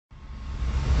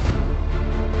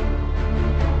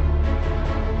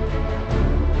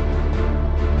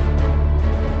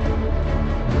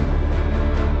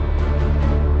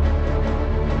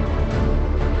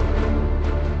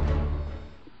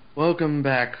Welcome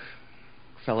back,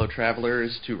 fellow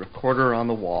travelers, to Recorder on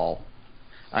the Wall.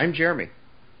 I'm Jeremy.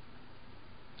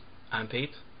 I'm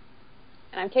Pete.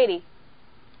 And I'm Kayde.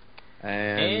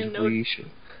 And no,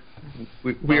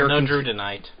 we are no Drew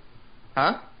tonight.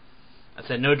 Huh? I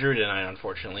said no Drew tonight,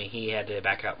 unfortunately. He had to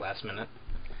back out last minute.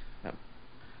 No.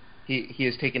 He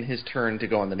has taken his turn to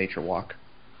go on the nature walk.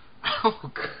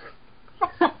 Oh,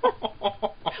 God.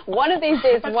 One of these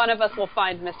days, one of us will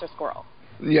find Mr. Squirrel.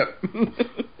 Yep.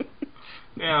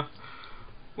 Yeah.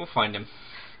 We'll find him.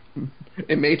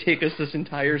 It may take us this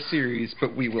entire series,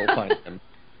 but we will find him.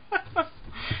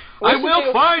 I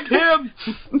will find him!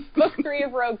 Book 3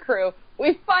 of Road Crew.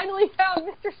 We finally found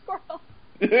Mr. Squirrel.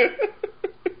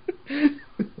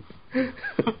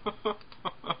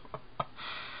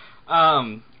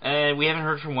 And we haven't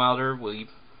heard from Wilder.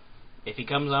 If he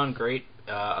comes on, great.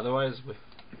 Otherwise,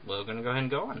 we're going to go ahead and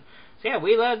go on. So yeah,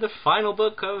 we led the final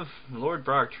book of Lord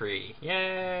Brocktree.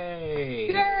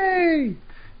 Yay! Yay!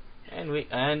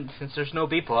 And since there's no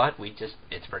B plot,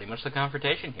 it's pretty much the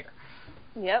confrontation here.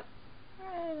 Yep.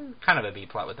 Kind of a B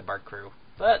plot with the Bark crew,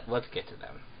 but let's get to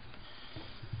them.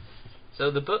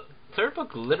 So the third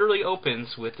book literally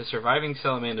opens with the surviving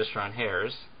Salamandastron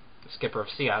hares, the skipper of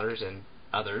sea otters and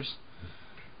others,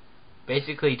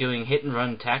 basically doing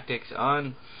hit-and-run tactics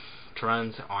on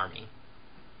Trunn's army.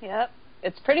 Yep.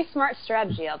 It's pretty smart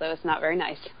strategy, although it's not very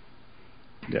nice.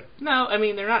 Yep. No, I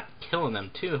mean, they're not killing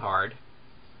them too hard.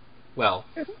 Well,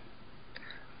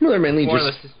 they're mainly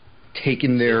just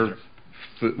taking their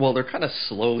food. Well, they're kind of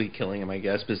slowly killing them, I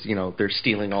guess, because, they're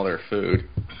stealing all their food.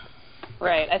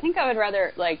 Right. I think I would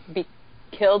rather, be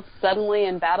killed suddenly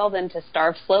in battle than to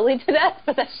starve slowly to death,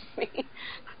 but that's just me.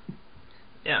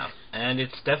 Yeah, and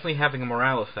it's definitely having a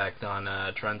morale effect on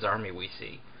Trunn's army, we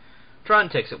see.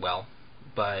 Trunn takes it well,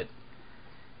 but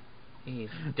he's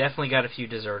definitely got a few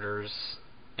deserters,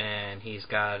 and he's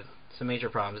got some major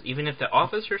problems. Even if the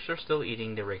officers are still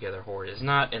eating, the regular horde is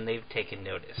not, and they've taken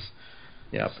notice.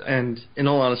 Yeah, so. And in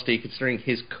all honesty, considering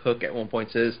his cook at one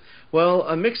point says, well,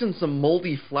 I'm mixing some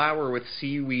moldy flour with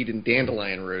seaweed and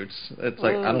dandelion roots. It's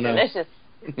like, I don't know. Delicious.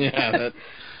 Yeah,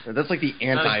 that's like the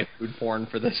anti-food porn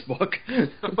for this book.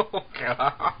 Oh,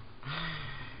 God.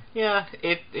 Yeah,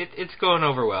 it's going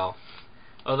over well.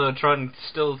 Although Trunn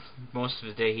still, most of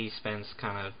the day, he spends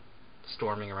kind of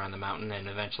storming around the mountain and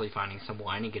eventually finding some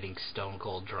wine and getting stone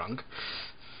cold drunk.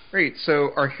 Great, so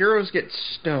our heroes get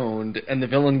stoned and the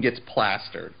villain gets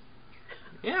plastered.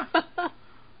 Yeah.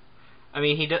 I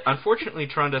mean, unfortunately,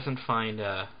 Trunn doesn't find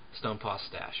Stonepaw's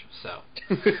stash, so.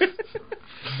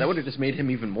 That would have just made him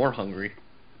even more hungry.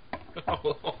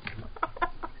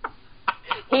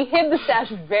 He hid the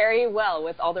stash very well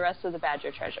with all the rest of the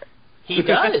badger treasure. He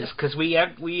does, because we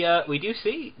do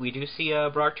see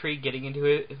Brocktree getting into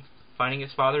it, finding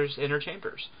his father's inner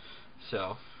chambers.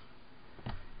 So,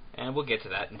 and we'll get to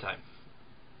that in time.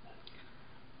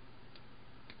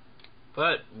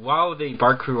 But while the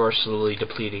Bark crew are slowly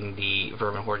depleting the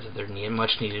vermin hordes of their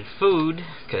much needed food,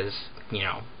 because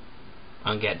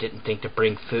Ungat didn't think to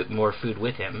bring more food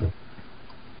with him.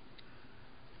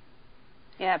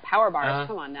 Yeah, power bars.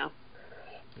 Come on now.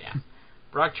 Yeah.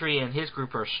 Brocktree and his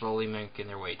group are slowly making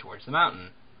their way towards the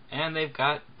mountain, and they've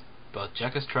got both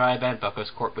Jekka's tribe and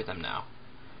Bucko's court with them now,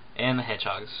 and the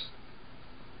hedgehogs,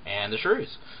 and the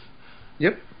shrews.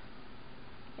 Yep.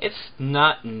 It's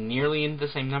not nearly in the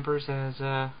same numbers as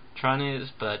Trunn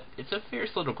is, but it's a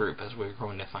fierce little group, as we're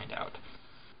going to find out.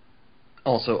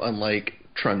 Also, unlike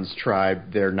Trunn's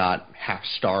tribe, they're not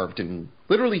half-starved and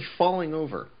literally falling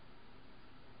over.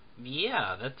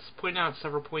 Yeah, that's pointing out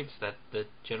several points that the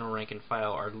general rank and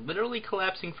file are literally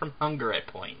collapsing from hunger at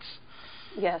points.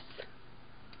 Yes.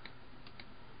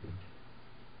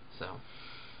 So.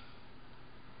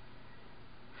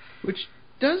 Which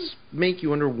does make you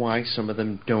wonder why some of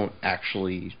them don't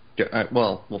actually...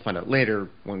 well, we'll find out later,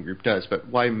 one group does, but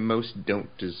why most don't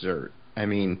desert. I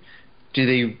mean, do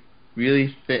they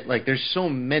really fit... there's so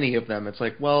many of them, it's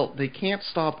like, well, they can't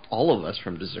stop all of us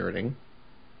from deserting.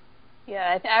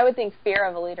 Yeah, I would think fear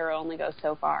of a leader only goes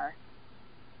so far.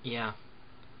 Yeah.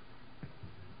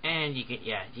 And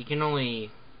you can only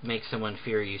make someone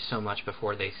fear you so much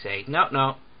before they say,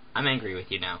 no, I'm angry with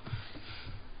you now.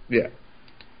 Yeah.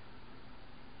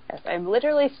 Yes, I'm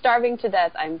literally starving to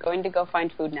death. I'm going to go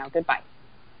find food now. Goodbye.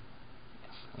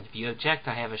 Yes. And if you object,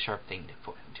 I have a sharp thing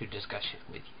to discuss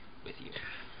with you.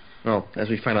 Well, as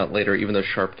we find out later, even those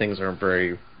sharp things aren't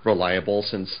very reliable,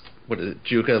 since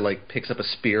Juka picks up a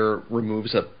spear,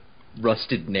 removes a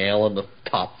rusted nail, and the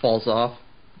top falls off.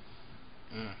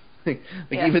 Yeah.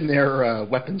 Even their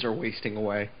weapons are wasting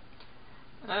away.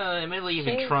 Admittedly,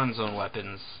 even Trunn's own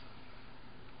weapons,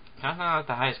 not at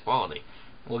the highest quality.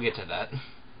 We'll get to that.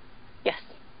 Yes.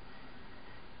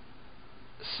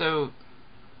 So,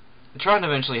 Trunn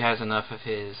eventually has enough of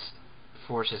his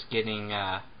forces getting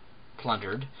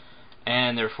plundered,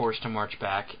 and they're forced to march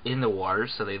back in the water,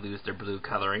 so they lose their blue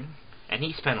coloring. And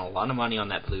he spent a lot of money on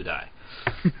that blue dye.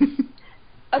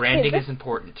 Branding is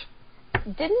important.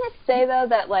 Didn't it say, though,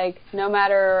 that, like, no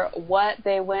matter what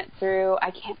they went through,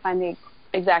 I can't find the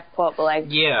exact quote, but, like,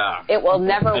 yeah, it will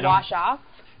never wash off?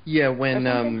 Yeah, when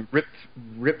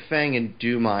Ripfang and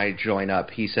Dumai join up,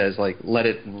 he says, like, let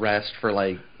it rest for,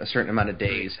 like, a certain amount of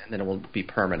days, and then it will be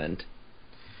permanent.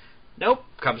 Nope,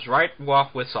 comes right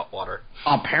off with salt water.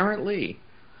 Apparently.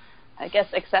 I guess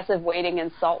excessive waiting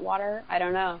in salt water? I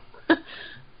don't know.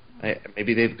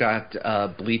 Maybe they've got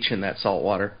bleach in that salt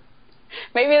water.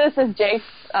 Maybe this is Jake's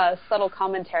subtle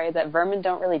commentary that vermin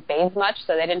don't really bathe much,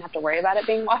 so they didn't have to worry about it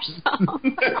being washed off.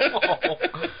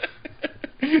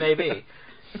 Maybe.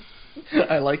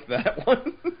 I like that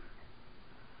one.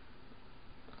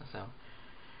 So,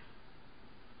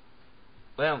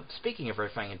 well, speaking of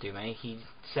Ripfang and Dumai, he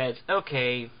says,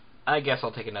 okay, I guess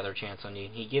I'll take another chance on you.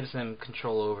 He gives them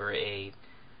control over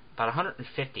about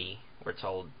 150, we're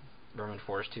told, vermin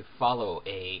force to follow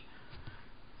a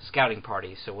scouting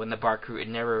party. So when the Bark crew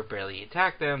barely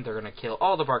attack them, they're going to kill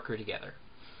all the Bark crew together.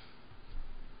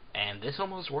 And this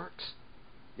almost works.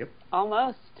 Yep.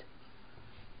 Almost.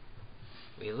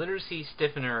 We literally see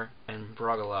Stiffener and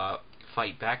Brogala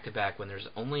fight back-to-back when there's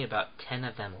only about 10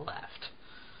 of them left.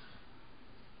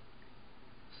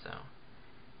 So,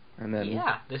 and then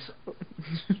yeah, this...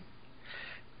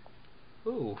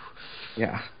 Ooh.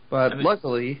 Yeah, but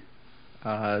luckily,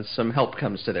 some help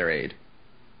comes to their aid.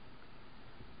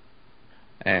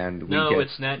 And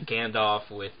it's not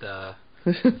Gandalf with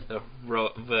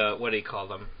what do you call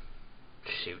them?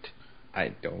 Shoot.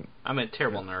 I don't. I'm a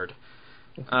terrible nerd.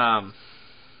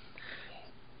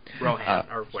 Rohan,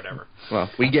 or whatever. Well,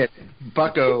 we get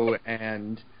Bucko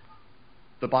and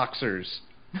the boxers.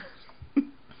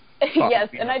 Yes,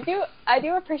 and I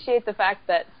do appreciate the fact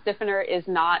that Stiffener is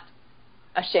not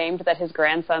ashamed that his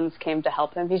grandsons came to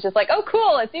help him. He's just like, oh,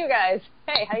 cool, it's you guys.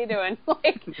 Hey, how you doing?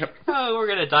 Like, oh, we're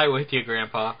gonna die with you,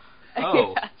 Grandpa.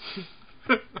 Oh.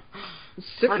 Yeah.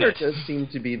 Stiffener does seem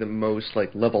to be the most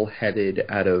like level-headed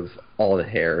out of all the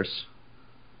hares.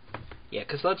 Yeah,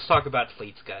 because let's talk about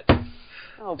Fleetscut.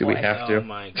 Oh, boy. Do we have to? Oh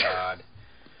my God.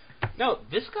 No,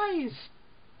 this guy is.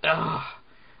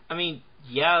 I mean,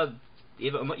 yeah.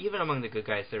 Even among the good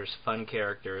guys, there's fun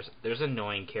characters. There's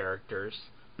annoying characters.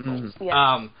 Mm-hmm.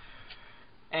 Yes.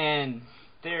 And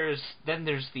there's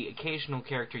the occasional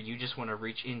character you just want to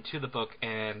reach into the book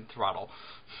and throttle.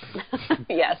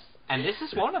 Yes. And this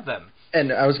is one of them.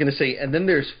 And I was going to say, and then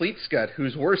there's Fleetscut,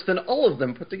 who's worse than all of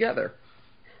them put together.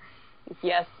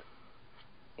 Yes.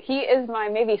 He is my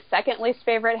maybe second least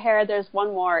favorite hare. There's one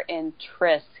more in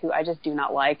Triss who I just do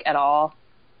not like at all.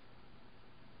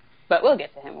 But we'll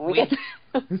get to him when we get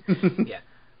to him. Yeah.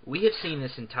 We have seen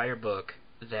this entire book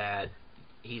that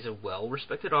he's a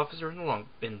well-respected officer in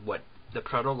the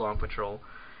Proto-Long Patrol,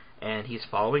 and he's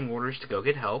following orders to go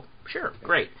get help. Sure,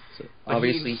 great. So but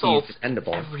obviously he's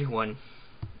dependable. Everyone.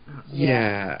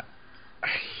 Yeah.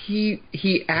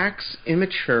 He acts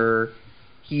immature.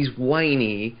 He's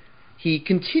whiny. He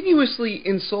continuously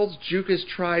insults Juka's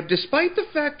tribe, despite the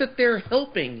fact that they're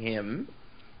helping him.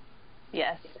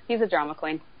 Yes, he's a drama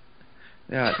queen.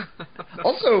 Yeah.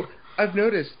 Also, I've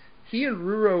noticed he and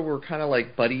Ruro were kind of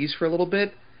like buddies for a little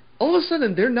bit. All of a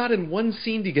sudden, they're not in one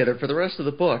scene together for the rest of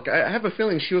the book. I have a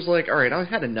feeling she was like, all right, I've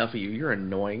had enough of you. You're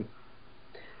annoying.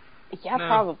 Yeah,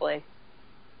 probably.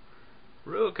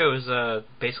 Ruro goes,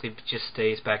 basically just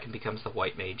stays back and becomes the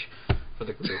white mage for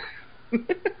the group.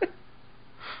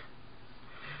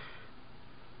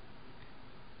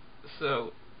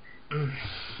 So...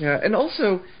 Yeah, and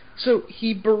also... So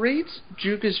he berates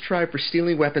Juka's tribe for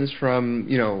stealing weapons from,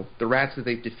 the rats that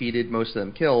they've defeated, most of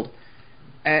them killed.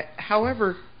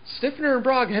 However, Stiffener and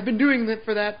Brog have been doing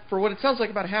that for what it sounds like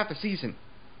about half a season.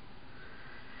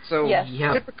 So, yes.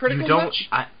 hypocritical you don't, much?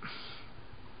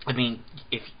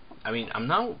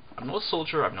 I'm no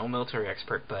soldier, I'm no military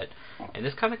expert, but in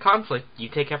this kind of conflict, you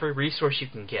take every resource you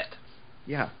can get.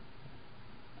 Yeah.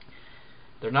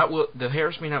 They're not. The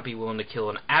hares may not be willing to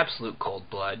kill in absolute cold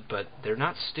blood, but they're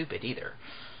not stupid either.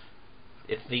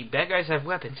 If the bad guys have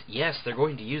weapons, yes, they're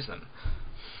going to use them.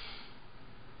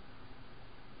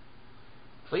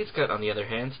 Fleetscut, on the other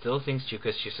hand, still thinks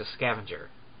Juka's just a scavenger,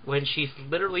 when she's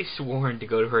literally sworn to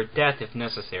go to her death if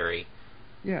necessary.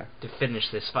 Yeah. To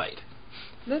finish this fight.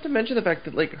 Not to mention the fact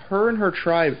that, her and her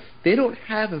tribe, they don't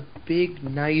have a big,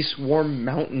 nice, warm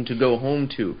mountain to go home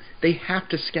to. They have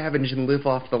to scavenge and live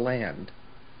off the land.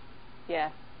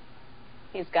 Yeah.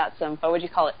 He's got some, what would you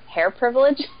call it, hair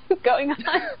privilege going on.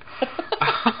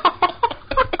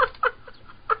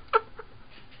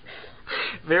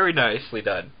 Very nicely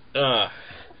done.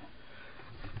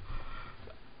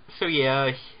 So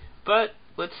yeah, but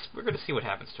we're going to see what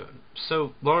happens to him.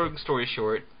 So, long story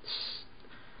short,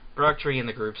 Brocktree and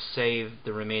the group save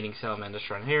the remaining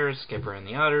Salamandastron hares, Skipper and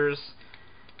the others,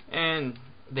 and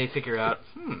they figure out,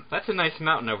 that's a nice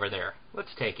mountain over there.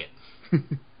 Let's take it.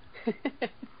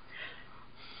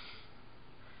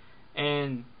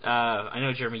 And I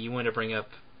know, Jeremy, you want to bring up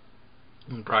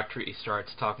when Brocktree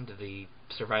starts talking to the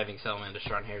surviving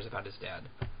Salamandastron hares about his dad.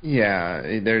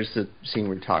 Yeah, there's the scene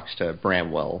where he talks to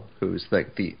Bramwell, who's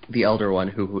like the elder one,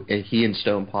 who he and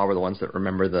Stonepaw were the ones that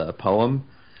remember the poem.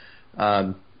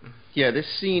 Yeah, this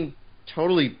scene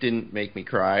totally didn't make me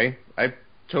cry. I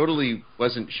totally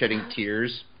wasn't shedding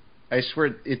tears. I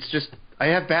swear, it's just, I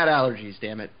have bad allergies,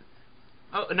 damn it.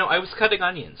 Oh, no, I was cutting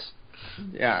onions.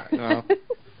 Yeah, well,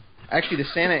 actually the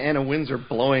Santa Ana winds are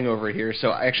blowing over here,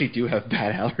 so I actually do have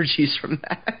bad allergies from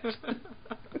that.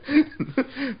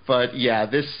 But yeah,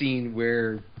 this scene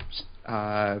where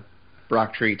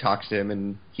Brocktree talks to him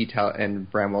and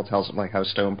and Bramwell tells him like how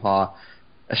Stonepaw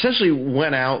essentially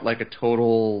went out like a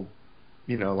total,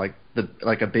 like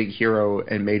a big hero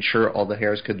and made sure all the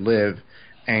hares could live,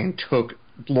 and took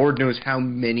Lord knows how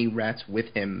many rats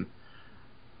with him.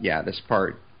 Yeah, this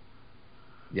part.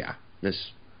 Yeah,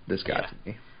 this got to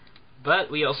me.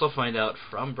 But we also find out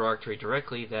from Brocktree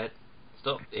directly that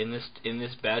still in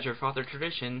this Badger father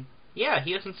tradition, yeah,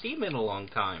 he hasn't seen him in a long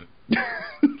time.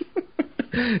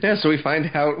 Yeah, so we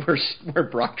find out where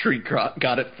Brocktree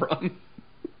got it from.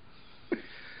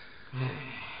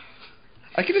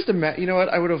 I could just imagine. You know what?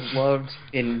 I would have loved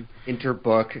an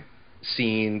interbook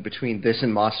scene between this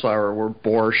and Mossflower where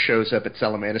Boar shows up at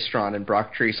Salamandastron and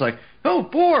Brocktree's like, "Oh,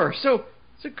 Boar, so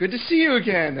good to see you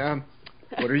again.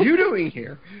 What are you doing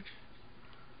here?"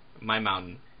 My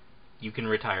mountain. You can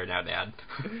retire now, Dad.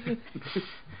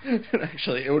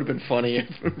 Actually, it would have been funny if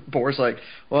Boar's like,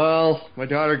 "Well, my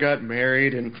daughter got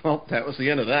married, and well, that was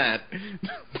the end of that."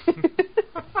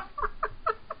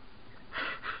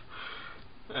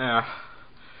 Yeah.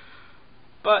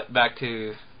 But back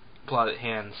to plot at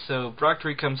hand. So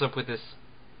Brocktree comes up with this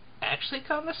actually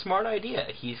kind of smart idea.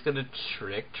 He's going to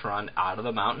trick Trunn out of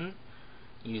the mountain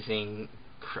using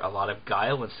a lot of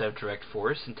guile instead of direct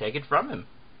force and take it from him.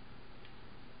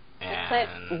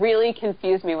 That really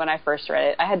confused me when I first read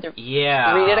it. I had to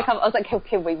read it a couple. I was like,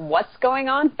 okay, wait, what's going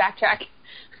on? Backtrack.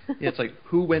 Yeah, it's like,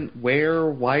 who went where?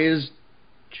 Why is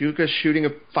Juka shooting a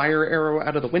fire arrow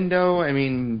out of the window? I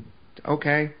mean,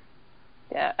 okay.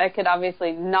 Yeah, I could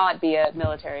obviously not be a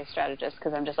military strategist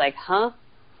because I'm just like, huh?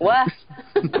 What?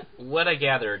 What I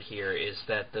gathered here is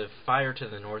that the fire to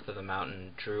the north of the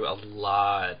mountain drew a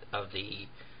lot of the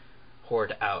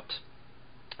horde out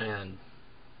and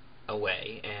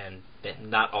away, and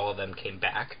not all of them came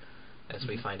back, as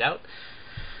we find out,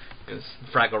 because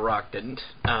Fraggle Rock didn't.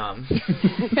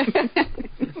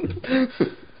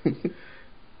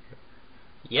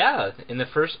 Yeah, in the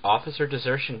first officer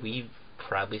desertion we've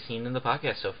probably seen in the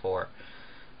podcast so far,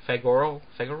 Fraggle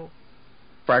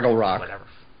Rock. Whatever.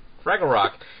 Fraggle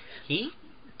Rock. He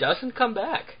doesn't come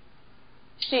back.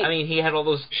 I mean, he had all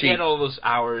those. He had all those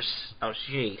hours. Oh,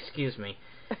 excuse me.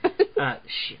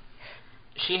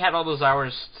 She had all those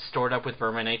hours stored up with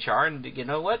Vermin HR, and you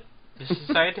know what? The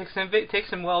society takes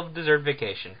some well-deserved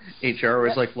vacation. HR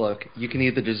was like, "Look, you can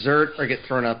either desert or get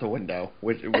thrown out the window.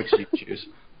 Which do you choose?"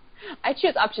 I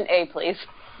choose option A, please.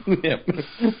 Yep.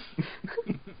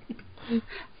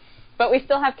 But we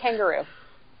still have Kangaroo.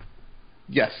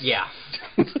 Yes. Yeah.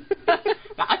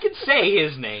 Now, I could say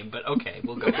his name, but okay,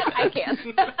 we'll go with that. I can't.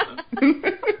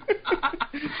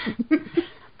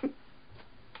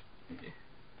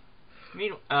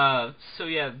 So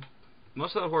yeah,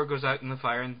 most of the horde goes out in the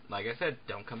fire, and like I said,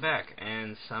 don't come back.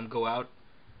 And some go out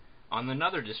on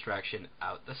another distraction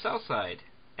out the south side.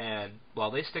 And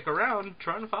while they stick around,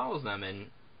 Trunn follows them. And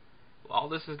while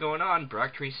this is going on,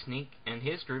 Brocktree and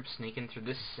his group sneak in through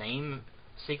this same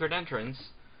secret entrance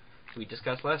we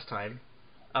discussed last time,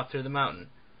 up through the mountain.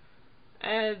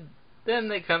 And then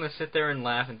they kind of sit there and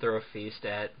laugh and throw a feast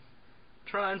at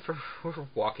Trunn for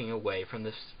walking away from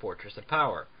this fortress of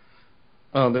power.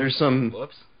 Oh, there's some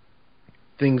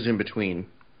things in between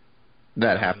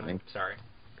that happening. Sorry.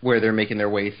 Where they're making their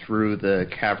way through the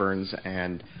caverns,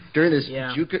 and during this,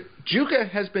 Juka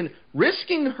has been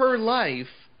risking her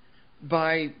life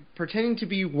by pretending to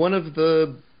be one of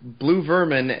the blue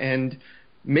vermin and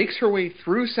makes her way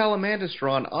through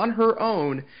Salamandastron on her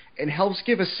own and helps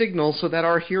give a signal so that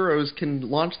our heroes can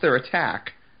launch their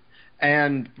attack.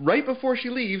 And right before she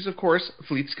leaves, of course,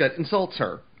 Fleetscut insults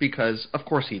her, because of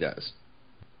course he does.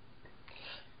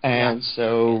 And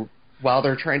so, while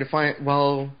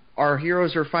our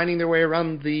heroes are finding their way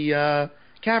around the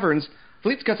caverns,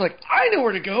 Fleetscut's like, I know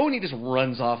where to go, and he just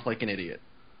runs off like an idiot.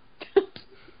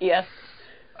 Yes.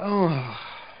 Oh.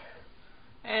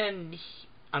 And,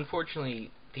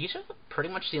 unfortunately, these are pretty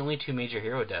much the only two major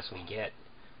hero deaths we get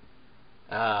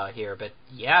here. But,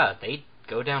 yeah, they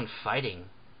go down fighting.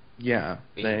 Yeah.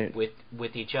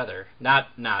 With each other. They're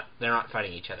not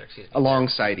fighting each other, excuse me.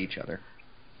 Alongside each other.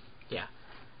 Yeah.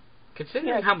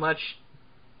 Considering how much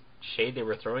shade they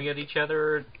were throwing at each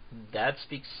other, that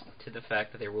speaks to the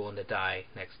fact that they were willing to die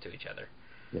next to each other.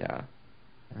 Yeah.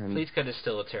 Fleetscut is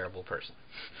still a terrible person.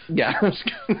 Yeah. I'm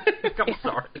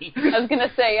sorry. I was going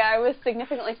to say, I was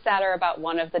significantly sadder about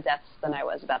one of the deaths than I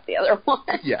was about the other one.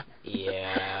 Yeah.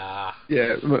 Yeah.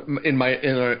 Yeah. In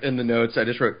the notes, I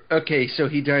just wrote, okay, so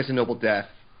he dies a noble death.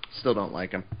 Still don't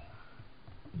like him.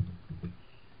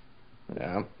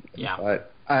 Yeah. Yeah.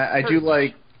 But I do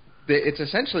like... It's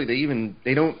essentially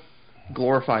they don't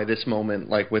glorify this moment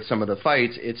like with some of the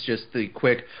fights. It's just the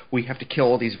quick, we have to kill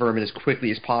all these vermin as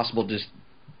quickly as possible. Just,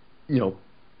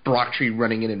 Brocktree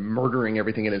running in and murdering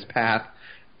everything in his path,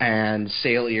 and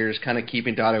Sail Ears kind of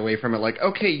keeping Dot away from it. Like,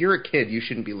 okay, you're a kid, you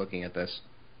shouldn't be looking at this.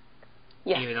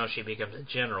 Yeah. Even though she becomes a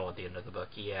general at the end of the book.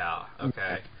 Yeah.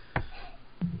 Okay.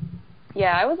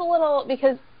 Yeah, I was a little,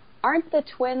 because aren't the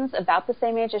twins about the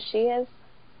same age as she is?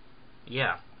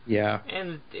 Yeah. Yeah.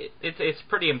 And it's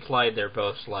pretty implied they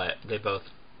both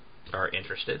are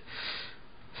interested.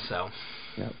 So.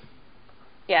 Yep.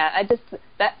 Yeah,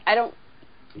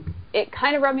 it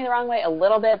kind of rubbed me the wrong way a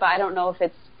little bit, but I don't know if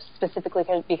it's specifically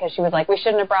because she was like, we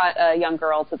shouldn't have brought a young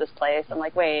girl to this place. I'm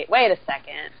like, wait a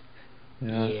second.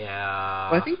 Yeah.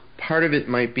 Well, I think part of it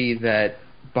might be that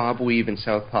Bob Weave and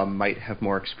Southpaw might have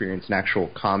more experience in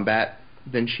actual combat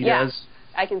than she does.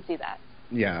 I can see that.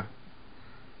 Yeah.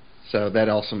 So that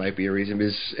also might be a reason.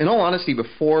 Because, in all honesty,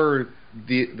 before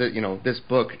this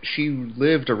book, she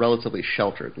lived a relatively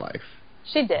sheltered life.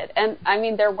 She did, and I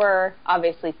mean there were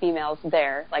obviously females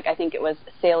there. Like I think it was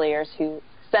Sail Ears who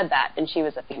said that, and she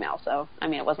was a female. So I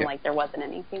mean it wasn't like there wasn't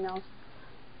any females.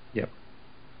 Yep.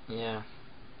 Yeah.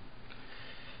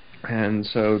 And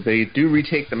so they do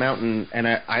retake the mountain, and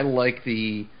I like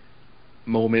the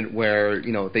moment where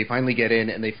they finally get in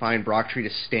and they find Brocktree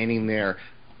just standing there,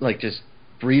 like just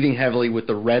breathing heavily with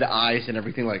the red eyes and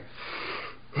everything, like,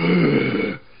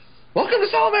 welcome to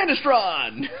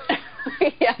Salamandastron!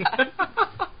 Yeah.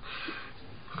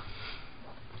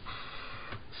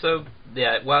 So,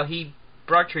 yeah, while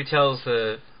Brocktree tells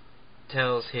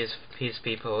his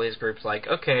people, his group's like,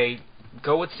 okay,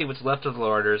 go and see what's left of the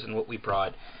larders and what we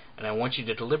brought, and I want you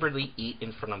to deliberately eat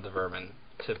in front of the vermin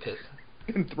to piss.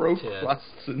 And throw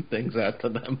crusts and things at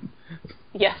them.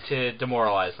 Yes. To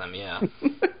demoralize them, yeah.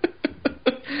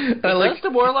 It does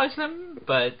demoralize them,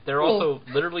 but they're also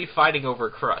literally fighting over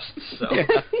crusts. So.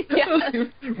 Yeah.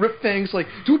 Rip Fang's like,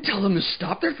 don't tell them to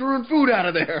stop, they're throwing food out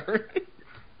of there.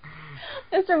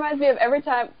 This reminds me of every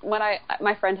time when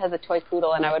my friend has a toy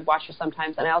poodle and I would watch her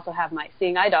sometimes, and I also have my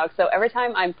seeing eye dog. So every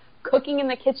time I'm cooking in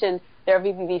the kitchen, there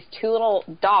will be these two little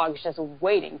dogs just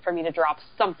waiting for me to drop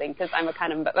something because I'm a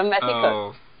messy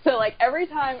cook. So, like, every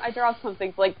time I drop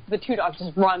something, like, the two dogs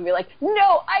just run and be like,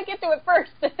 no, I get to it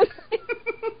first.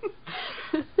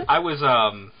 I was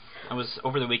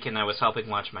over the weekend, I was helping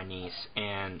watch my niece,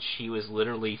 and she was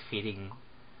literally feeding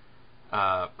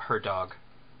her dog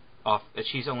off.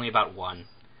 She's only about one.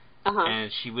 Uh-huh.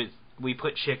 And we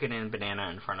put chicken and banana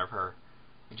in front of her,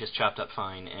 just chopped up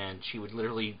fine, and she would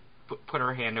literally put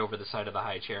her hand over the side of the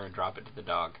high chair and drop it to the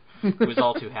dog. He was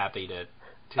all too happy to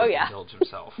indulge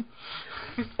himself.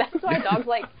 That's why dogs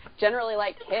generally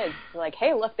like kids. Like,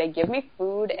 hey, look, they give me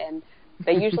food, and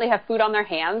they usually have food on their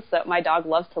hands, so my dog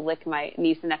loves to lick my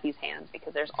niece and nephew's hands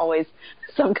because there's always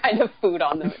some kind of food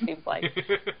on them, it seems like.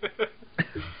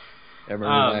 I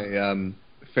remember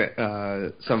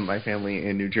some of my family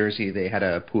in New Jersey, they had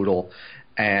a poodle,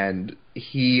 and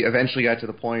he eventually got to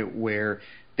the point where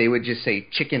they would just say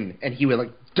chicken, and he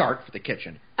would dart for the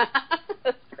kitchen.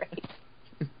 That's great.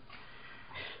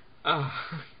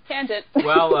 Tangent.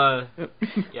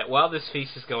 While this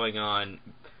feast is going on,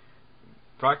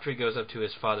 Brocktree goes up to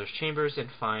his father's chambers and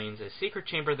finds a secret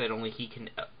chamber that only he can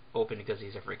open because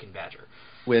he's a freaking badger.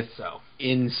 With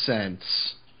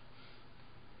incense.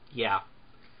 Yeah.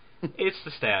 It's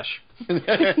the stash.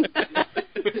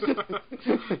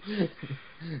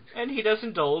 And he does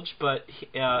indulge, but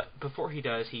before he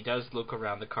does look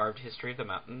around the carved history of the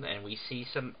mountain, and we see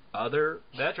some other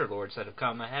Badger Lords that have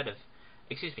come ahead of...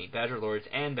 Badger Lords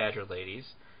and Badger Ladies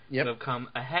Yep. who have come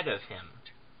ahead of him.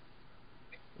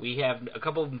 We have a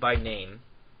couple of them by name.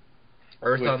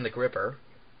 Earthon the Gripper.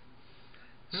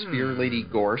 Spear Lady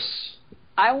Gorse.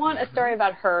 I want a story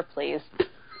about her, please.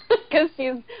 Because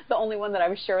she's the only one that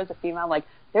I'm sure is a female. Like,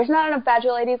 there's not enough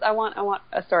Badger ladies. I want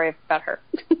a story about her.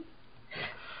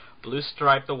 Blue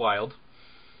Stripe the Wild.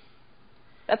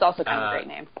 That's also kind of a great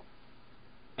name.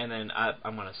 And then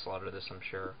I'm going to slaughter this, I'm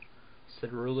sure.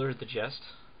 Sid Ruler the Jest?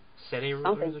 Sede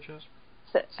Ruler the Jest?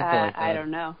 I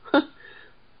don't know.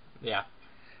 Yeah.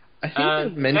 I think they're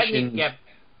mentioned. Yeah.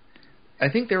 I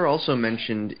think they were also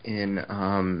mentioned in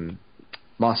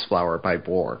Mossflower by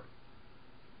Boar.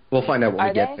 We'll find out when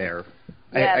we get there.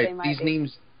 Yeah, they might these be.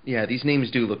 names. Yeah, these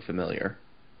names do look familiar.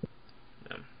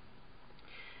 Yeah.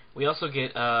 We also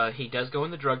get he does go on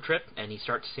the drug trip, and he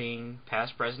starts seeing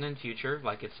past, present, and future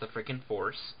like it's the freaking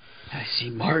Force. I see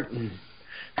Martin.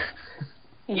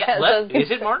 Yeah, Is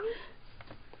it Martin?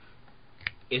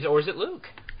 Or is it Luke?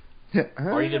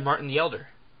 Or he did Martin the Elder?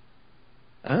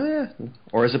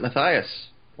 Or is it Matthias?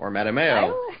 Or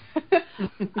Madameo?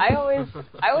 I always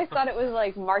thought it was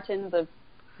like Martin,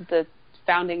 the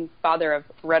founding father of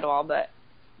Redwall, but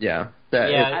yeah,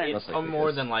 it's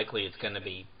more than likely it's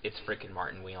freaking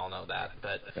Martin. We all know that,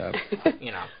 but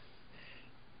you know,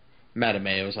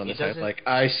 Madameo's on the side like,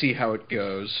 I see how it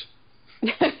goes.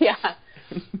 Yeah.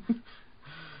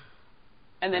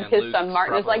 And then his Luke's son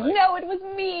Martin is like, no, it was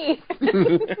me.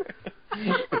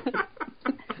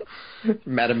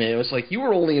 Madameo's like, you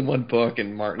were only in one book,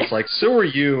 and Martin's like, so were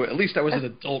you. At least I was an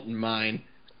adult in mine.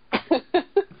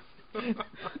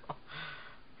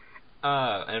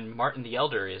 And Martin the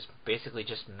Elder is basically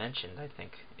just mentioned, I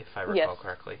think, if I recall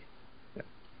correctly. Yeah.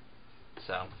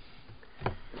 So,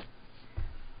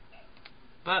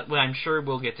 but I'm sure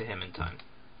we'll get to him in time.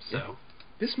 So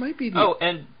this might be the.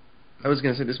 And I was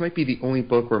going to say this might be the only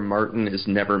book where Martin is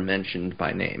never mentioned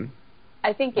by name.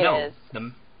 I think it is.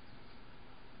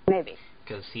 Maybe.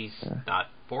 Because he's not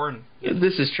born yet.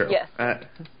 This is true. Yes.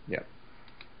 Yeah.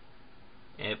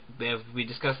 As we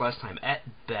discussed last time, at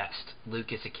best,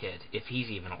 Luke is a kid, if he's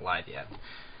even alive yet.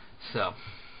 So.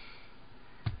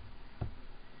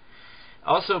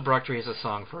 Also, Brocktree has a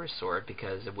song for his sword,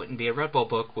 because it wouldn't be a Red Bull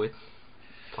book with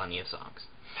plenty of songs.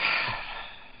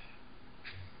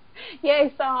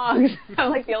 Yay, songs!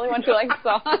 I'm like the only one who likes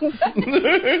songs.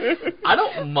 I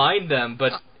don't mind them,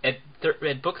 but at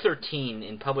book 13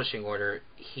 in publishing order,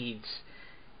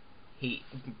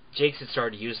 Jakes had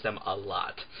started to use them a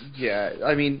lot. Yeah,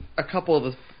 I mean, a couple of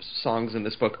the songs in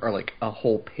this book are like a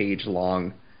whole page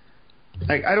long.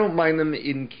 Like, I don't mind them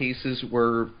in cases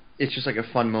where it's just like a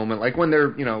fun moment, like when they're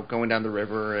going down the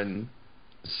river and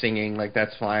singing, like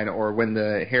that's fine, or when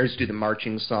the hares do the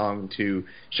marching song to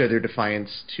show their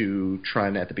defiance to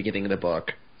Trunn at the beginning of the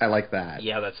book. I like that.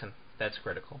 Yeah, that's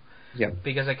critical. Yeah,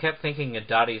 because I kept thinking of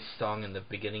Dottie's song in the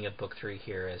beginning of book 3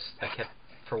 here, as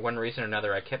for one reason or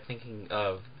another, I kept thinking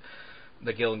of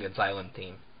the Gilligan's Island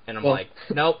theme, and I'm like,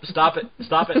 nope, stop it.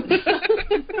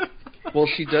 Well,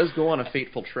 she does go on a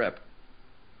fateful trip.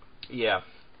 Yeah.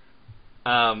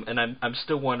 And I'm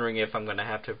still wondering if I'm going to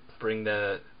have to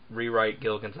rewrite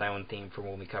Gilligan's Island theme for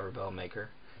when we cover Bellmaker.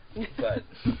 But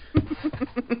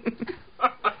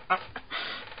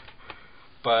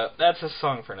but that's a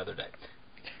song for another day.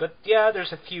 But yeah,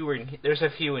 there's a few in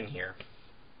here.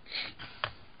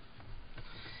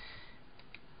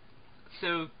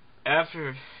 So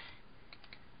after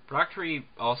Brocktree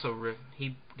also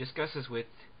he discusses with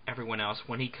everyone else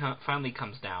when he finally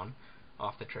comes down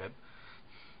off the trip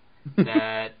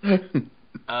that they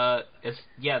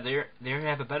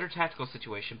have a better tactical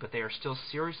situation, but they are still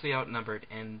seriously outnumbered,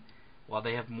 and while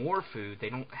they have more food, they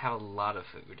don't have a lot of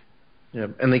food. Yeah,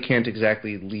 and they can't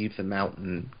exactly leave the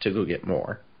mountain to go get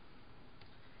more.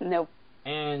 Nope.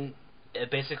 And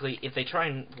basically, if they try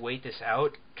and wait this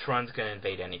out, Trunn's going to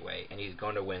invade anyway, and he's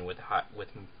going to win with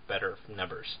better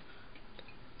numbers.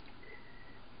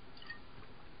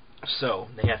 So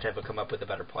they have to come up with a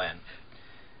better plan.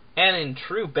 And in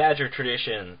true Badger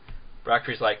tradition,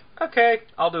 Brocktree's like, okay,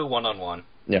 I'll do one-on-one.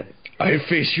 Yeah. I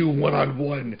face you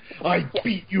one-on-one. I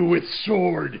beat you with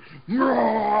sword.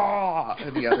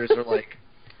 And the others are like,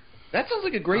 that sounds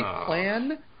like a great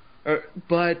plan,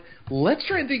 but let's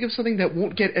try and think of something that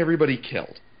won't get everybody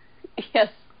killed. Yes.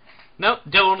 Nope,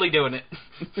 totally doing it.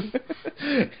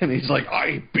 And he's like,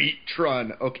 I beat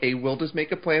Trunn. Okay, we'll just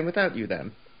make a plan without you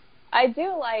then. I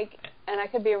do like, and I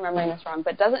could be remembering this wrong,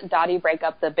 but doesn't Dottie break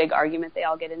up the big argument they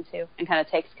all get into and kind of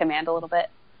takes command a little bit?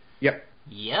 Yep.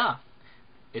 Yeah.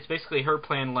 It's basically her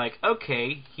plan, like,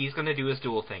 okay, he's going to do his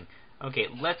duel thing. Okay,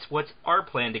 what's our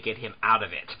plan to get him out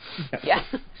of it? Yeah.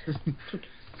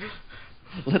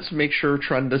 let's make sure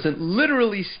Trunn doesn't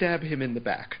literally stab him in the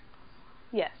back.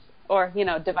 Yes. Or,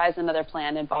 devise another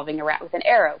plan involving a rat with an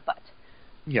arrow, but...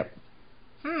 Yep.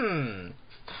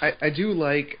 I do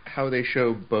like how they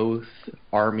show both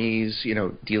armies,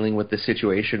 dealing with the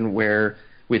situation where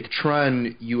with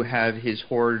Trunn, you have his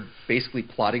horde basically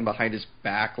plotting behind his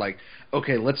back, like,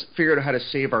 okay, let's figure out how to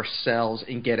save ourselves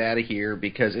and get out of here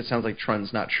because it sounds like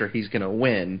Trunn's not sure he's going to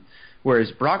win.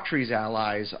 Whereas Brocktree's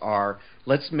allies are,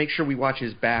 let's make sure we watch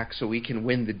his back so we can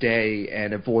win the day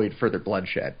and avoid further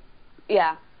bloodshed.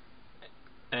 Yeah.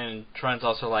 And Trunn's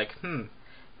also like,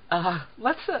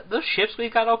 let's those ships we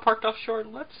got all parked offshore,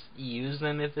 let's use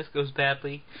them if this goes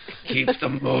badly. Keep the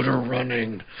motor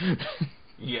running.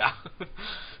 Yeah.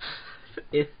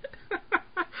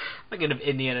 I'm gonna have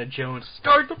Indiana Jones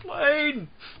start the plane.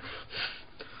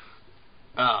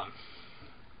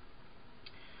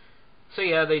 So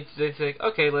yeah, they think,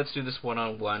 okay, let's do this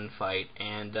one-on-one fight,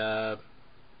 and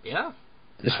yeah,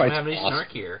 this I fight's don't have any awesome. snark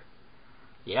here.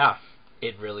 Yeah,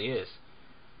 it really is.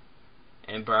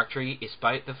 And Brocktree,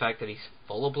 despite the fact that he's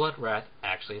full of blood wrath,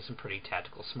 actually has some pretty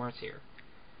tactical smarts here.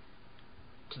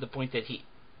 To the point that he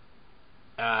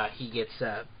gets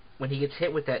when he gets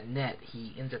hit with that net,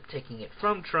 he ends up taking it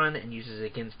from Trunn and uses it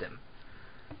against him.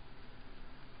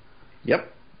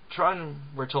 Yep. Trunn,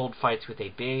 we're told, fights with a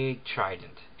big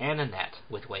trident and a net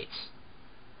with weights.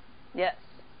 Yes.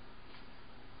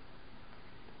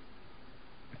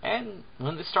 And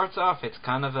when this starts off, it's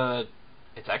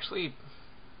actually,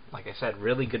 like I said,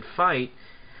 really good fight.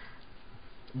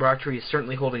 Brocktree is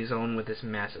certainly holding his own with this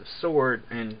massive sword,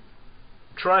 and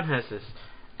Trunn has this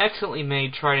excellently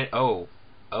made trident.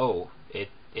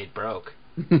 It broke.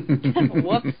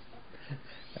 Whoops.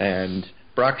 And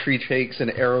Brocktree takes an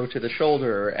arrow to the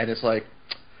shoulder, and it's like,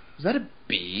 is that a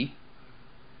bee?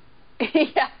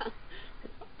 Yeah.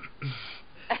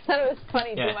 I thought it was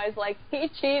funny, Yeah. too. I was like, he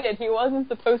cheated. He wasn't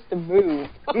supposed to move.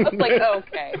 I was like,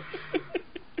 okay.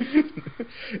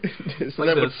 Isn't Like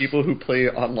that what this. people who play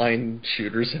online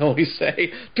shooters always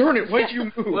say? Darn it, why'd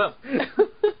you move? Well,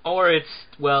 or it's,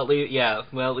 at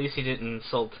least he didn't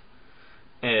insult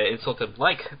him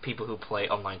like people who play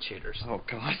online shooters. Oh,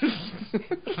 God.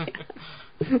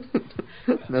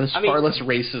 There's far less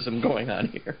racism going on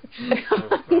here.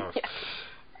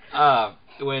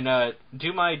 When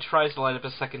Dumai tries to light up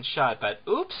a second shot, but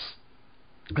oops.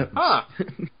 Huh.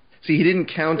 See, he didn't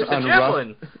count There's a on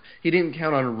javelin. Ruff. He didn't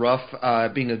count on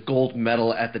Ruff being a gold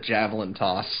medal at the javelin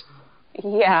toss.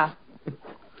 Yeah.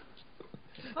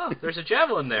 Oh, there's a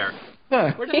javelin there.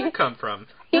 Huh. Where did that come from?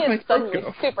 He Where'd my is throat suddenly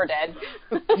go? super dead.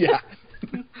 Yeah.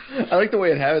 I like the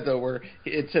way it had it, though, where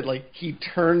it said, like, he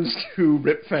turns to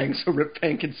Ripfang so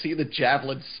Ripfang can see the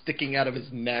javelin sticking out of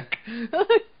his neck.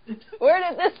 Where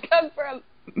did this come from?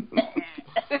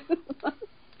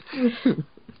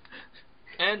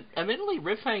 And admittedly,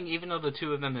 Ripfang, even though the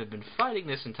two of them have been fighting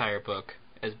this entire book,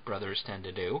 as brothers tend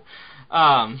to do,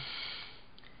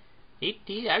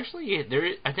 he actually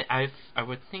I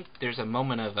would think there's a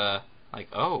moment of like,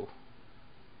 oh,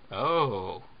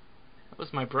 that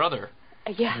was my brother.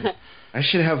 Yeah. I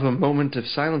should have a moment of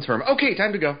silence for him. Okay,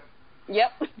 time to go.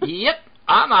 Yep. Yep,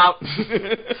 I'm out.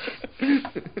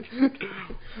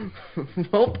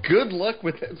 Well, good luck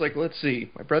with it. It's like, let's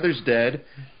see. My brother's dead.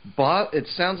 It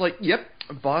sounds like, yep,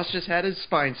 boss just had his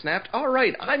spine snapped. All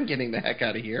right, I'm getting the heck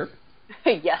out of here.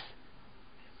 Yes.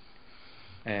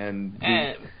 And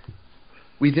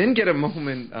we then get a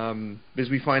moment, because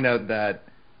we find out that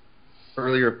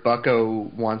earlier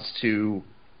Bucko wants to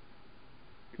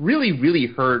really, really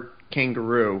hurt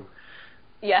Kangaroo.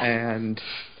 Yeah. And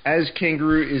as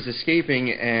Kangaroo is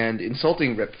escaping and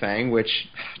insulting Ripfang, which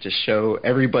just show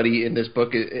everybody in this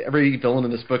book, every villain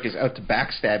in this book is out to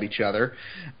backstab each other,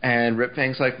 and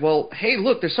Ripfang's like, well, hey,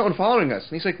 look, there's someone following us.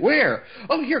 And he's like, where?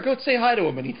 Oh, here, go say hi to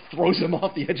him. And he throws him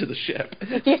off the edge of the ship.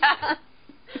 Yeah.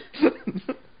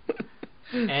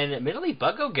 And admittedly,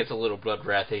 Bucko gets a little blood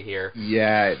wrathy here.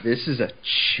 Yeah, this is a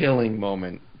chilling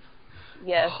moment.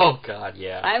 Yes. Oh, God,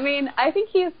 yeah. I mean, I think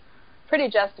he's pretty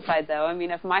justified, though. I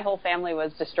mean, if my whole family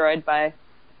was destroyed by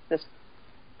this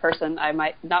person, I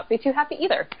might not be too happy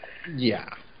either. Yeah.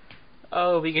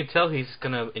 Oh, we can tell he's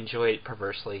going to enjoy it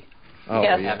perversely. Oh,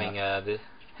 Yes. yeah.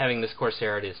 Having this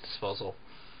Corsair at his disposal.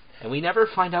 And we never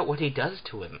find out what he does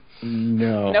to him.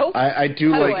 No. Nope. I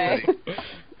do Cut like away.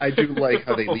 I do like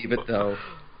how they leave it, though,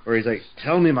 where he's like,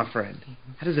 tell me, my friend,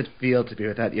 how does it feel to be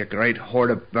without your great horde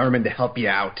of vermin to help you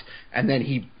out? And then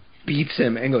he beats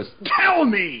him and goes, tell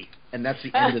me! And that's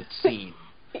the end of the scene.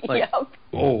 Like, Yep.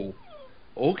 oh,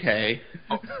 okay.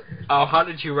 Oh, how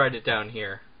did you write it down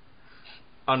here?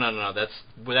 Oh, no. That's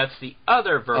the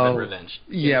other vermin revenge.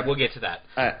 Yeah. We'll get to that.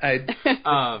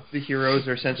 The heroes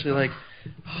are essentially like,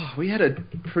 we had a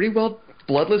pretty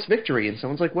bloodless victory. And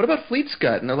someone's like, what about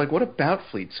Fleetscut? And they're like, what about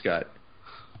Fleetscut?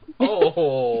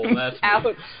 Oh, that's Ouch.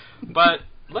 weird. But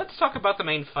let's talk about the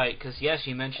main fight, because, yes,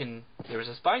 you mentioned there was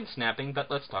a spine snapping, but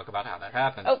let's talk about how that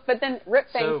happened. Oh, but then Rip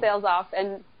Fang sails off,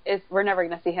 and we're never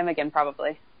going to see him again,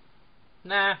 probably.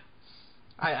 Nah.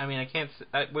 I mean, I can't...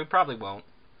 we probably won't.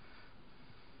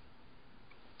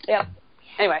 Yep.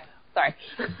 Anyway, sorry.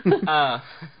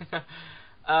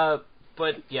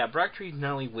 But, yeah, Brocktree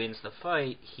not only wins the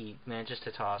fight, he manages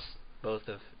to toss both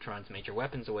of Trunn's major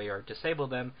weapons away or disable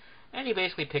them, and he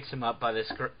basically picks him up by the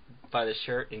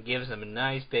shirt and gives him a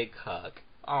nice big hug.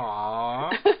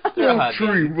 Aww.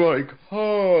 Brocktree, Mike,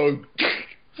 hug!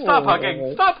 Stop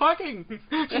hugging! Stop hugging!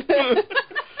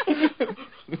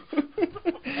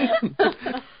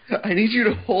 I need you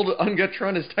to hold Ungut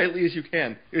Trunn as tightly as you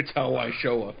can. It's how I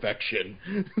show affection.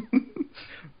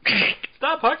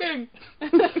 Stop hugging!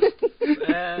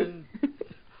 And...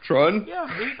 Trunn?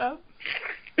 Yeah,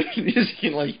 You just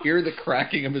can, like, hear the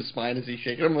cracking of his spine as he's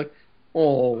shaking. I'm like,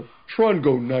 oh, Trunn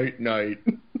go night-night.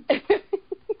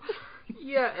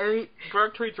 Yeah, and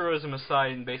Brocktree throws him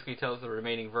aside and basically tells the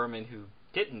remaining vermin who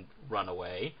didn't run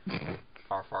away,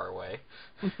 far, far away.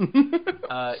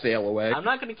 Sail away. I'm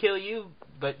not going to kill you,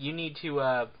 but you need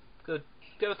to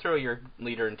go throw your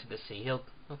leader into the sea.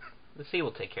 The sea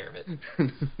will take care of it.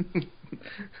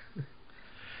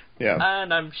 Yeah.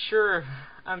 And I'm sure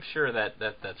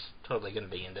that's totally going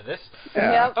to be into this.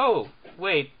 Yeah. Yep. Oh,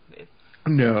 wait.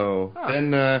 No. Huh.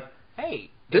 Then, Hey,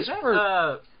 this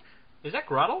is that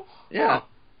Grottle? Yeah. Oh,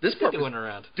 this part doing was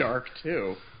around. dark,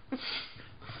 too.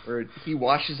 Where he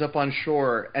washes up on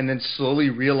shore and then slowly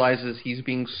realizes he's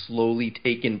being slowly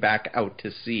taken back out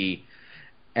to sea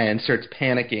and starts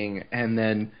panicking, and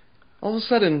then all of a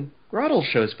sudden Grottle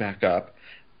shows back up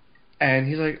and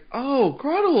he's like, oh,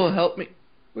 Grottle will help me.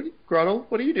 Grottle,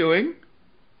 what are you doing?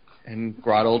 And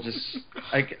Grottle just...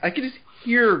 I can just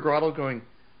hear Grottle going,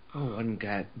 oh,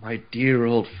 Ungat, my dear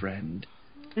old friend,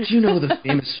 do you know the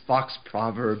famous fox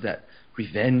proverb that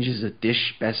revenge is a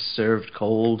dish best served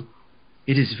cold?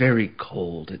 It is very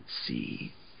cold at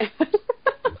sea.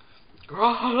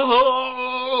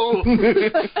 Grottle!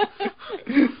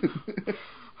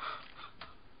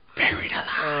 Buried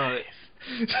alive.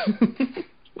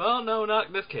 Well, no, not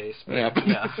in this case. Yeah.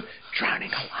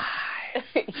 Drowning alive.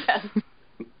 Yes.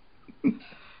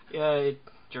 Yeah,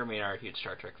 Jeremy and I are huge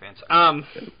Star Trek fans.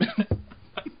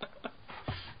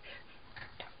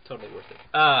 Totally worth it.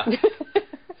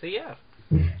 So yeah.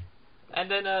 And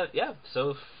then,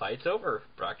 so fight's over.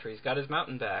 Brocktree's got his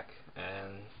mountain back,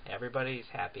 and everybody's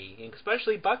happy,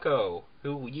 especially Bucko,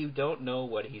 who you don't know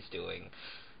what he's doing.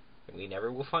 And we never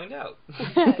will find out.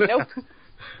 Nope.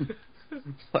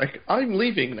 Like, I'm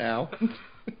leaving now.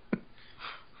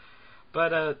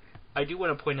 But, I do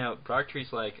want to point out,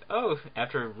 Brocktree's like, oh,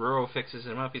 after Ruro fixes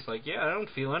him up, he's like, yeah, I don't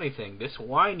feel anything. This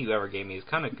wine you ever gave me is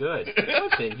kind of good.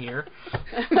 What's in here?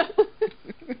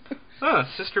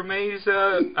 Sister May's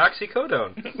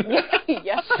oxycodone.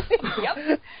 Yep.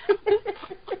 Yep.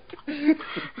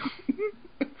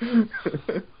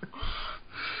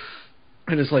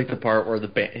 And it's like the part where the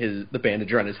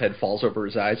bandage around his head falls over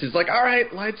his eyes. He's like, all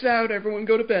right, lights out, everyone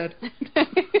go to bed.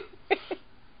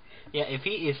 Yeah, if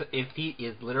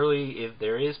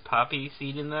there is poppy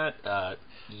seed in that,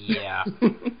 yeah.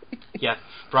 Yeah,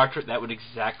 Brocktree, that would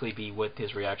exactly be what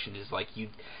his reaction is like.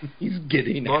 He's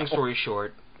giddy now. Long story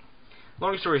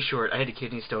short, I had a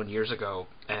kidney stone years ago,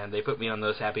 and they put me on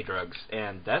those happy drugs,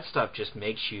 and that stuff just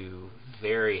makes you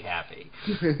very happy.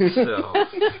 So,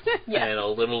 Yeah. and a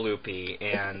little loopy,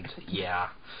 and yeah.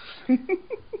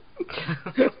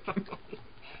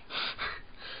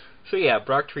 So yeah,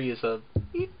 Brocktree is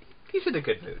he's in a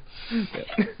good mood.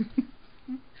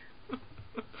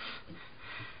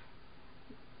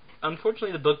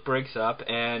 Unfortunately, the book breaks up,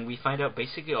 and we find out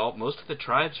basically most of the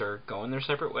tribes are going their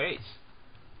separate ways.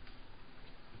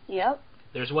 Yep.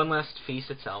 There's one last feast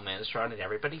at Salmanstrand, and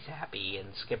everybody's happy,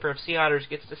 and Skipper of Sea Otters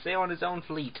gets to sail on his own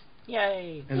fleet.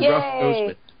 Yay! And Yay! Ruff goes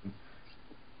with him.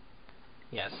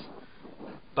 Yes.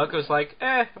 Bucko's like,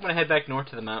 I'm gonna head back north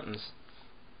to the mountains.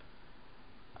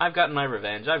 I've gotten my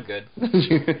revenge, I'm good.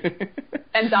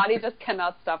 And Dottie just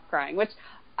cannot stop crying, which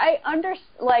I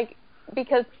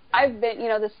because I've been,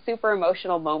 this super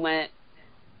emotional moment,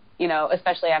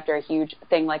 especially after a huge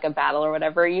thing like a battle or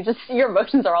whatever, your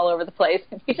emotions are all over the place.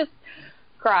 You just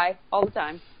cry all the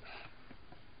time.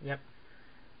 Yep.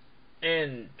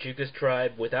 And Juka's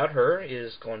tribe, without her,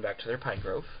 is going back to their pine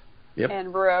grove. Yep.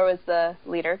 And Ruro is the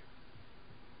leader.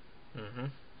 Mm-hmm.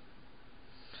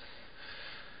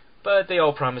 But they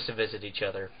all promise to visit each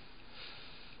other.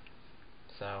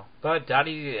 So, but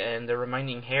Dottie and the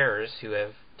remaining hares who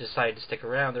have decided to stick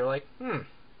around, they're like,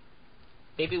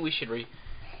 maybe we should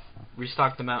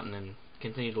restock the mountain and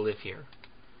continue to live here.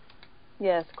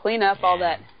 Yes, clean up all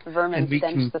that vermin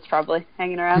stench that's probably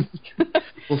hanging around.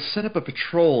 We'll set up a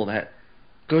patrol that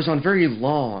goes on very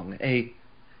long, a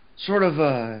sort of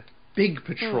a big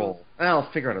patrol.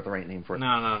 I'll figure out the right name for it.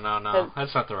 No.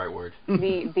 That's not the right word.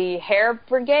 The hare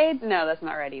brigade? No, that's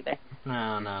not right either.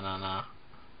 No.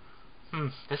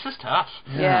 This is tough.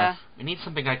 Yeah. We need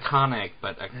something iconic,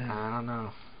 but I don't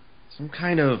know. Some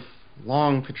kind of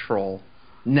long patrol.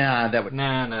 Nah, that would...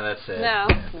 No, that's it. No.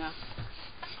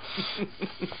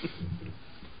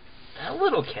 A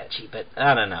little catchy, but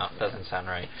I don't know. It doesn't sound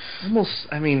right. Almost,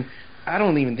 I mean, I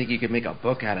don't even think you could make a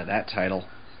book out of that title.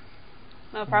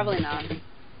 No, probably not.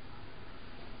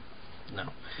 No.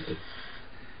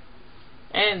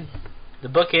 And the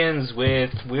book ends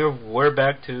with we're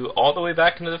back to all the way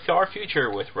back into the far future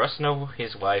with Rusno,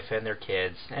 his wife, and their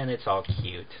kids, and it's all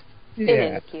cute. Yeah.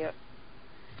 It is cute.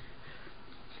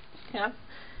 Yeah.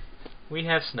 We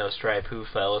have Snowstripe, who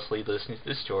fell asleep listening to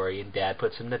the story, and Dad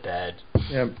puts him to bed.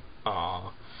 Yep.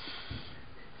 Aww.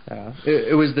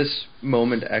 It was this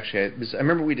moment, actually. I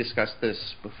remember we discussed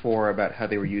this before about how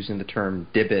they were using the term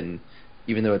Dibbin,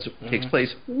 even though it takes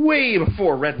place way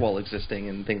before Redwall existing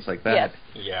and things like that.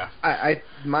 Yes. Yeah.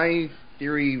 My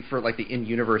theory for like the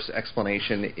in-universe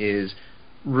explanation is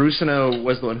Rusino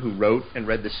was the one who wrote and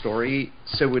read the story,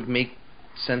 so it would make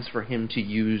sense for him to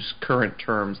use current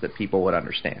terms that people would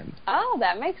understand. Oh,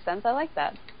 that makes sense. I like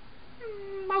that.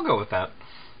 I'll go with that.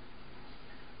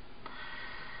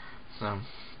 So,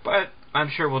 but I'm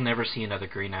sure we'll never see another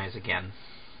Green Eyes again.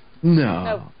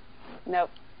 No. Nope.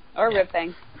 Or Rib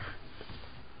Thing.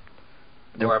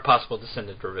 Or a possible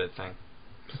descendant of Rib Thing.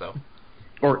 So.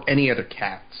 Or any other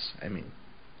cats. I mean,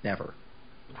 never.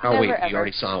 Oh Never, wait, ever.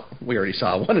 we already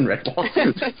saw one in Redwall.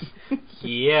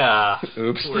 Yeah.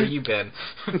 Oops. Where you been?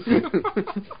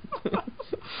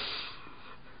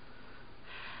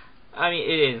 I mean,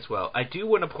 it ends well. I do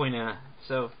want to point out,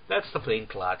 so that's the plain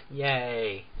plot.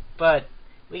 Yay. But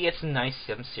we get some nice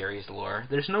series lore.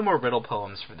 There's no more riddle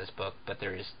poems for this book, but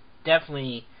there is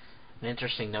definitely an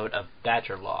interesting note of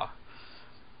badger law.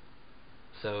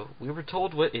 So we were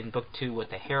told in book 2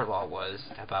 what the hare law was,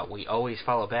 about we always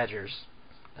follow badgers,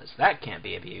 because that can't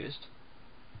be abused.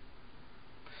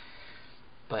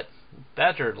 But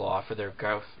badger law for their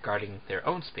guarding their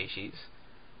own species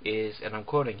is, and I'm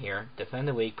quoting here, defend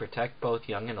the weak, protect both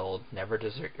young and old, never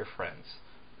desert your friends.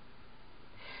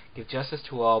 Give justice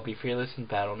to all, be fearless in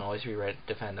battle, and always be ready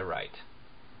to defend the right.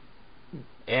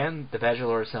 And the badger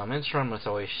lord Salminstrom must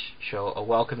always show a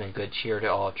welcome and good cheer to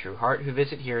all of true heart who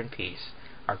visit here in peace.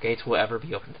 Our gates will ever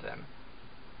be open to them.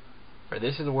 For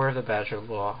this is the word of the badger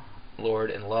lord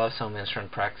and law of Salminstrom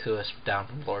practiced to us down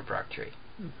from Lord Brocktree.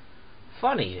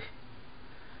 Funny.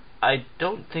 I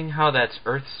don't think how that's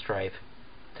Earthstripe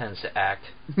tends to act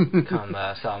come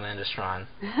Salminstrom.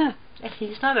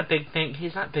 He's not big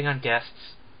on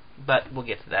guests, but we'll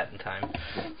get to that in time.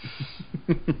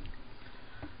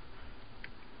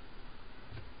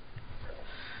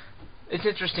 It's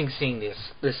interesting seeing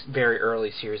this very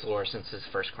early series lore since his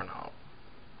first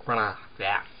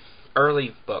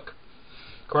early book.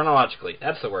 Chronologically,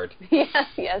 that's the word.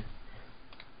 Yes.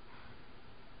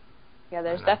 Yeah,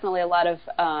 there's definitely a lot of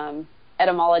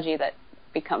etymology that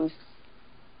becomes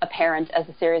apparent as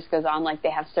the series goes on. Like,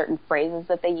 they have certain phrases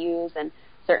that they use and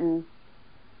certain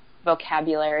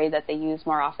vocabulary that they use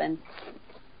more often.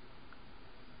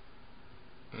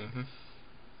 Mm-hmm.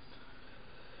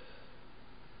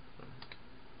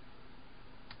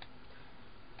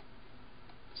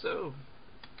 So,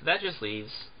 that just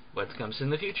leaves what comes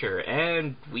in the future,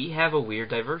 and we have a weird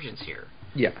divergence here.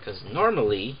 Yeah. Because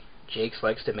normally, Jakes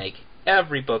likes to make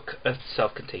every book a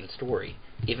self-contained story,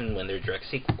 even when they're direct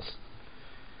sequels.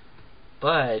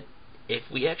 But if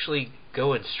we actually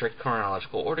go in strict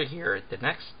chronological order here, the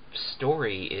next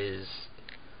story is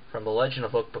from The Legend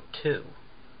of Book 2.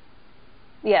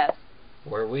 Yes.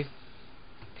 Where we...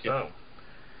 So,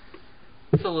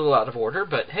 it's a little out of order,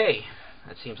 but hey,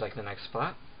 that seems like the next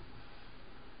spot.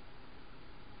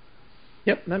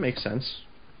 Yep, that makes sense.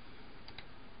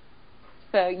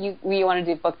 So you want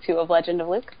to do book 2 of Legend of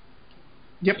Luke?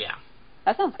 Yep. Yeah.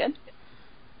 That sounds good.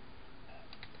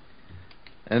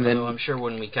 And then I'm sure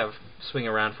when we swing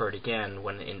around for it again,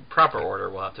 when in proper order,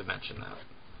 we'll have to mention that.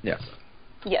 Yeah.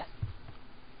 Yes.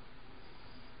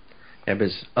 Yeah,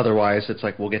 because otherwise it's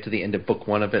like we'll get to the end of book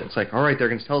 1 of it. It's like, all right, they're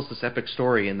going to tell us this epic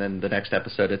story, and then the next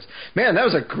episode it's, man, that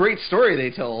was a great story they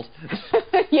told.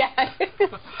 Yeah.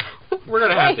 We're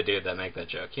going to have to do that, make that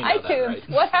joke. You know iTunes, that, right?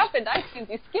 what happened? iTunes,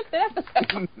 you skipped an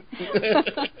episode.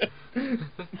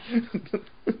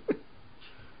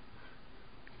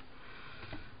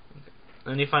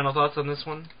 Any final thoughts on this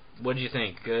one? What did you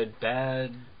think? Good,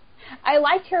 bad? I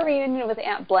liked her reunion with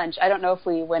Aunt Blanche. I don't know if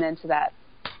we went into that.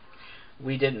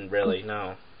 We didn't really,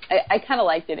 no. I kind of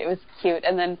liked it. It was cute.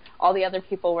 And then all the other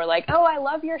people were like, oh, I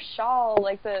love your shawl.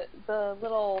 Like the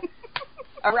little,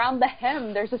 around the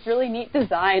hem, there's this really neat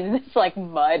design, and it's like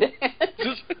mud.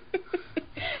 And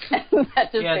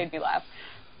that just made me laugh.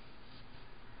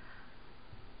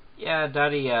 Yeah,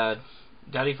 Dottie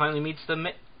finally meets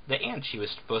the aunt she was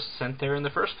supposed to send there in the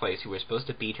first place, who was supposed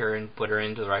to beat her and put her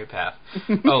into the right path.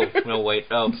 Oh, no, wait.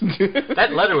 Oh,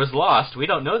 that letter was lost. We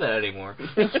don't know that anymore.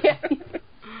 Yeah.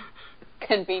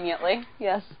 Conveniently,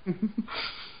 yes.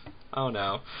 Oh,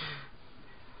 no.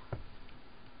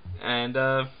 And,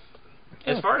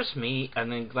 as far as me, I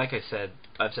mean, like I've said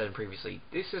previously,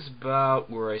 this is about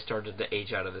where I started to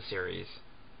age out of the series,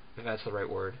 if that's the right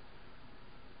word.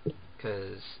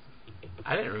 Because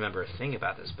I didn't remember a thing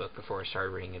about this book before I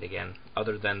started reading it again,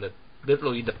 other than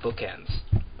literally the bookends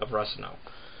of Rusno.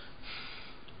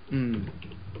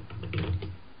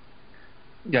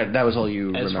 Yeah, that was all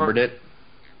you remembered it?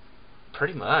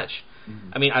 Pretty much.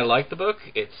 I mean, I like the book.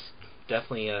 It's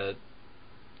definitely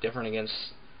different against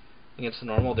the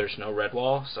normal. There's no red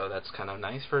wall, so that's kind of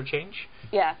nice for a change.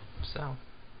 Yeah. So.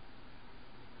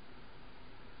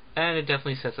 And it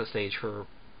definitely sets the stage for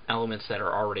elements that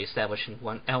are already established and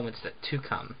elements that to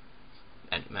come.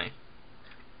 Anyway.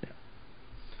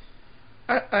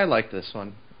 Yeah. I like this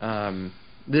one.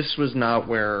 This was not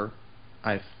where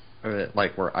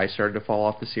where I started to fall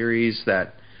off the series.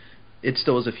 That it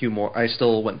still was a few more. I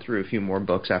still went through a few more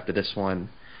books after this one.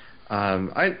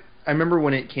 I remember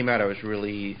when it came out, I was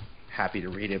really happy to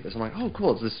read it because I'm like, oh,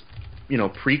 cool, it's this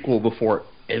prequel before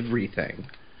everything,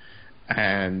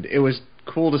 and it was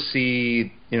cool to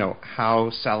see how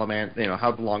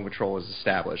how the Long Patrol was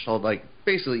established. So, like,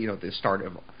 basically the start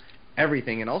of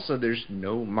everything, and also there's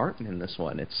no Martin in this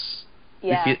one. It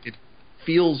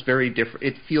feels very different.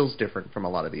 It feels different from a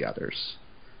lot of the others.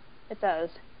 It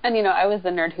does. And, I was the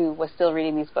nerd who was still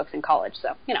reading these books in college,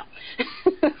 so,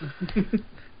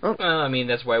 Well, I mean,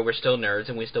 that's why we're still nerds,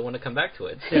 and we still want to come back to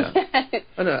it. Yeah.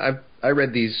 I know. I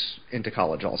read these into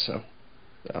college also.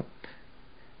 So.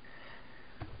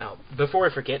 Now, before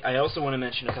I forget, I also want to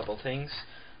mention a couple things.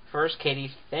 First,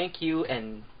 Kayde, thank you,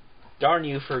 and darn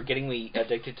you for getting me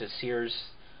addicted to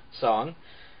Sears' song.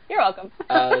 You're welcome.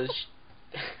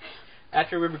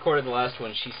 After we recorded the last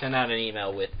one, she sent out an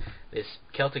email with this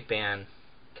Celtic band.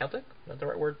 Celtic? Is that the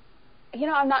right word?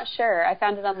 I'm not sure. I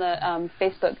found it on the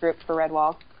Facebook group for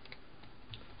Redwall.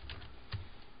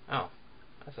 Oh.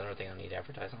 That's another thing I need to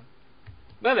advertise on.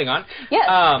 Moving on.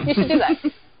 Yes, you should do that.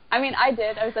 I mean, I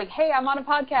did. I was like, hey, I'm on a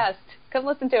podcast. Come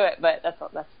listen to it. But that's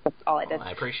all I did.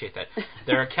 I appreciate that.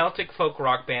 They're a Celtic folk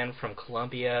rock band from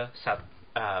Columbia, South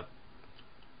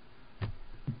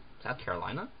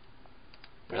Carolina?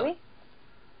 Really?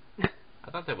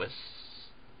 I thought that was...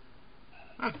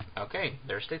 Oh, okay,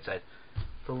 they're stateside.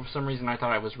 For some reason, I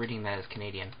thought I was reading that as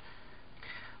Canadian.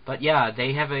 But yeah,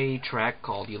 they have a track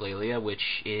called Eulalia,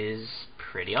 which is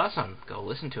pretty awesome. Go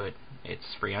listen to it.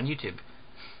 It's free on YouTube.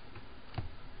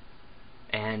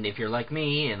 And if you're like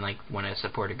me and want to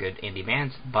support a good indie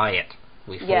band, buy it.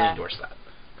 We fully endorse that.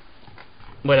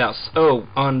 What else? Oh,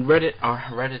 on Reddit,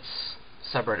 Reddit's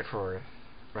subreddit for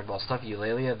Redwall stuff,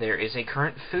 Eulalia, there is a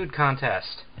current food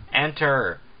contest.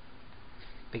 Enter!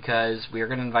 Because we are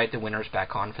going to invite the winners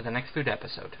back on for the next food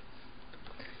episode.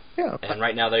 Yeah. And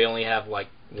right now they only have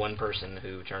one person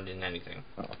who turned in anything.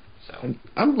 Oh. So And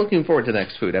I'm looking forward to the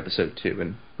next food episode too,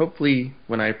 and hopefully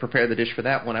when I prepare the dish for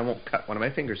that one, I won't cut one of my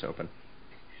fingers open.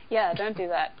 Yeah, don't do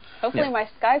that. Hopefully my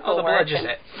Skype will the work.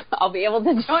 blood I'll be able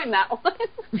to join that one.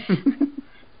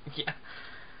 Yeah.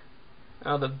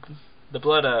 Oh, the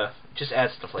blood just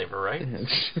adds to the flavor, right?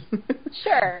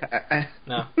 Sure.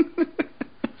 No.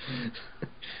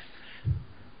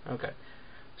 Okay.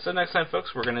 So next time,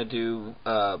 folks, we're going to do,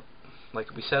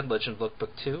 like we said, Legend of Book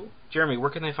Book 2. Jeremy, where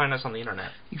can they find us on the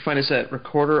internet? You can find us at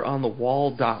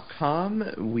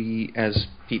recorderonthewall.com. We, as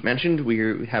Pete mentioned, we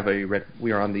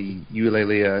are on the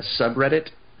Eulalia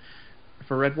subreddit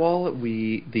for Redwall.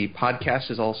 The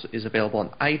podcast is available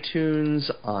on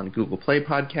iTunes, on Google Play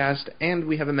Podcast, and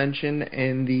we have a mention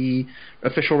in the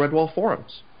official Redwall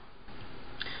forums.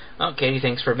 Well, Kayde,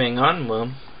 thanks for being on.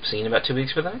 We'll see you in about 2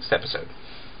 weeks for the next episode.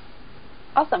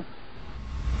 Awesome.